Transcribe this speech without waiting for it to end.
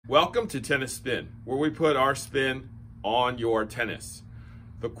Welcome to Tennis Spin, where we put our spin on your tennis.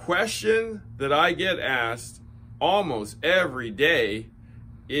 The question that I get asked almost every day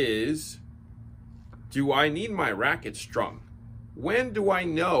is, do I need my racket strung? When do I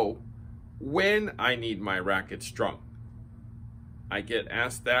know when I need my racket strung? I get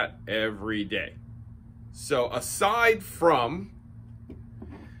asked that every day. So aside from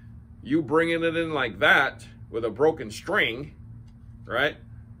you bringing it in like that with a broken string, right?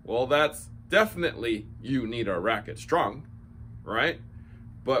 Well, that's definitely you need a racket strung, right?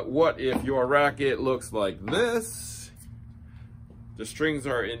 But what if your racket looks like this? The strings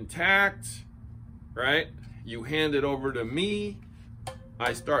are intact, right? You hand it over to me.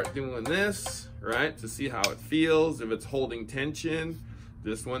 I start doing this, right? To see how it feels, if it's holding tension.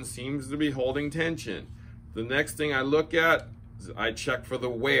 This one seems to be holding tension. The next thing I look at is I check for the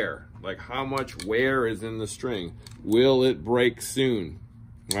wear, like how much wear is in the string. Will it break soon?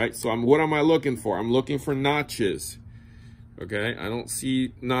 Right, so what am I looking for? I'm looking for notches. Okay, I don't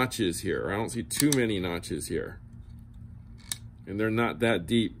see notches here. I don't see too many notches here. And they're not that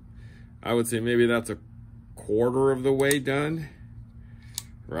deep. I would say maybe that's a quarter of the way done.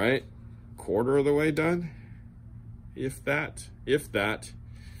 Right? Quarter of the way done. If that.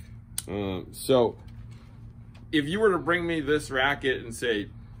 So if you were to bring me this racket and say,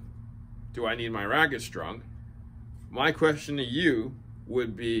 do I need my racket strung? My question to you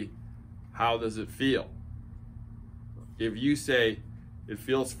would be, how does it feel? If you say it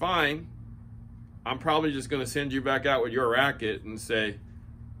feels fine, I'm probably just going to send you back out with your racket and say,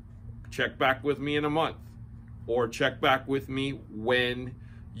 check back with me in a month, or check back with me when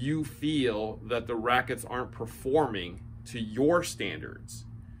you feel that the rackets aren't performing to your standards.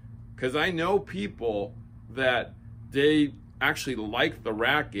 Because I know people that they actually like the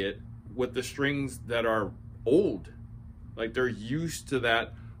racket with the strings that are old. Like they're used to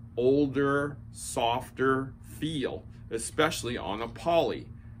that older, softer feel, especially on a poly.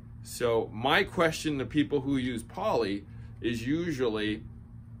 So my question to people who use poly is usually,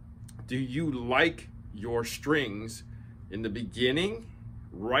 do you like your strings in the beginning,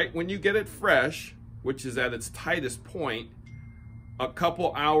 right when you get it fresh, which is at its tightest point, a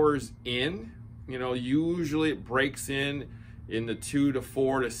couple hours in? You know, usually it breaks in the 2 to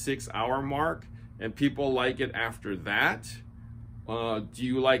 4 to 6 hour mark. And people like it after that. Do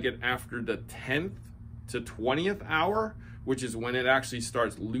you like it after the 10th to 20th hour, which is when it actually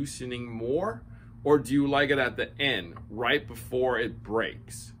starts loosening more? Or do you like it at the end, right before it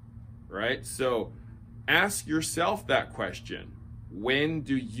breaks, right? So ask yourself that question. When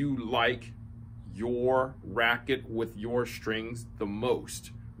do you like your racket with your strings the most?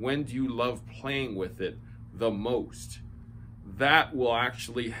 When do you love playing with it the most? That will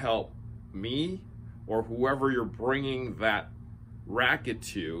actually help me or whoever you're bringing that racket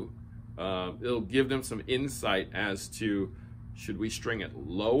to. It'll give them some insight as to, should we string it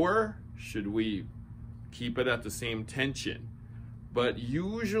lower? Should we keep it at the same tension? But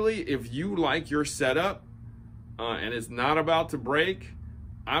usually if you like your setup and it's not about to break,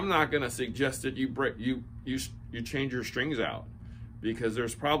 I'm not going to suggest that you change your strings out, because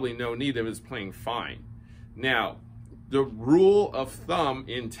there's probably no need if it's playing fine. Now, the rule of thumb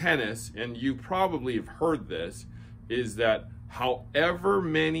in tennis, and you probably have heard this, is that however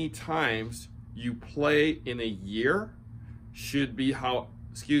many times you play in a year should be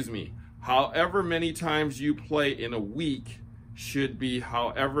however many times you play in a week should be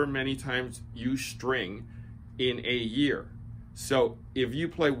however many times you string in a year. So if you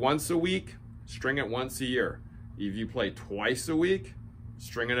play once a week, string it once a year. If you play twice a week,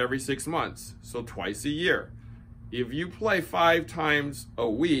 string it every 6 months, so twice a year. If you play 5 times a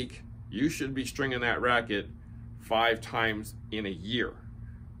week, you should be stringing that racket 5 times in a year,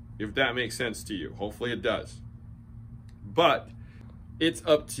 if that makes sense to you. Hopefully it does. But it's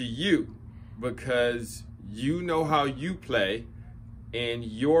up to you, because you know how you play, and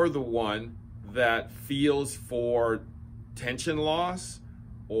you're the one that feels for tension loss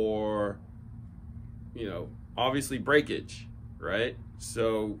or, you know, obviously breakage, right?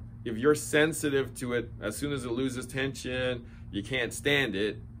 So if you're sensitive to it, as soon as it loses tension, you can't stand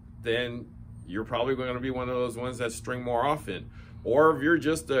it, then you're probably going to be one of those ones that string more often. Or if you're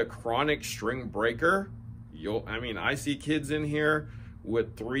just a chronic string breaker, I see kids in here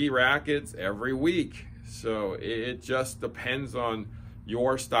with 3 rackets every week. So it just depends on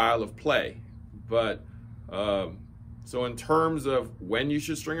your style of play. But so in terms of when you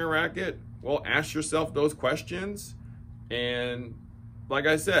should string a racket, well, ask yourself those questions. And like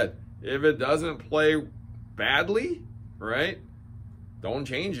I said, if it doesn't play badly, right, don't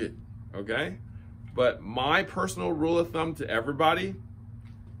change it, okay? But my personal rule of thumb to everybody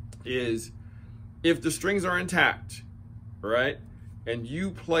is if the strings are intact, right, and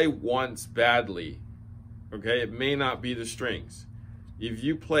you play once badly, okay, it may not be the strings. If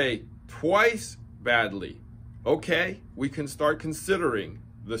you play twice badly, okay, we can start considering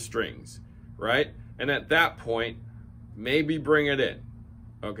the strings, right? And at that point, maybe bring it in,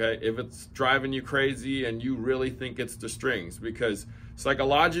 okay, if it's driving you crazy and you really think it's the strings, because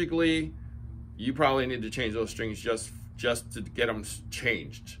psychologically, you probably need to change those strings just to get them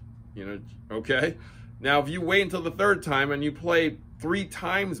changed, you know, okay? Now, if you wait until the third time and you play 3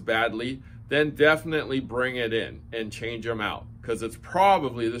 times badly, then definitely bring it in and change them out, because it's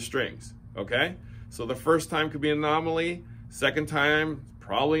probably the strings, okay? So the first time could be an anomaly, second time,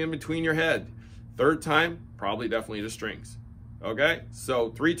 probably in between your head, third time, probably definitely the strings, okay?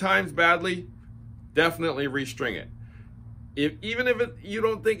 So 3 times badly, definitely restring it. Even if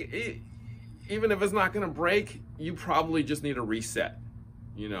it's not gonna break, you probably just need a reset,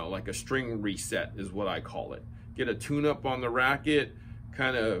 you know, like a string reset is what I call it. Get a tune-up on the racket,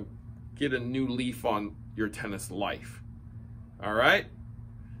 kind of get a new leaf on your tennis life. All right?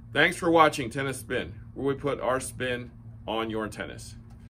 Thanks for watching Tennis Spin, where we put our spin on your tennis.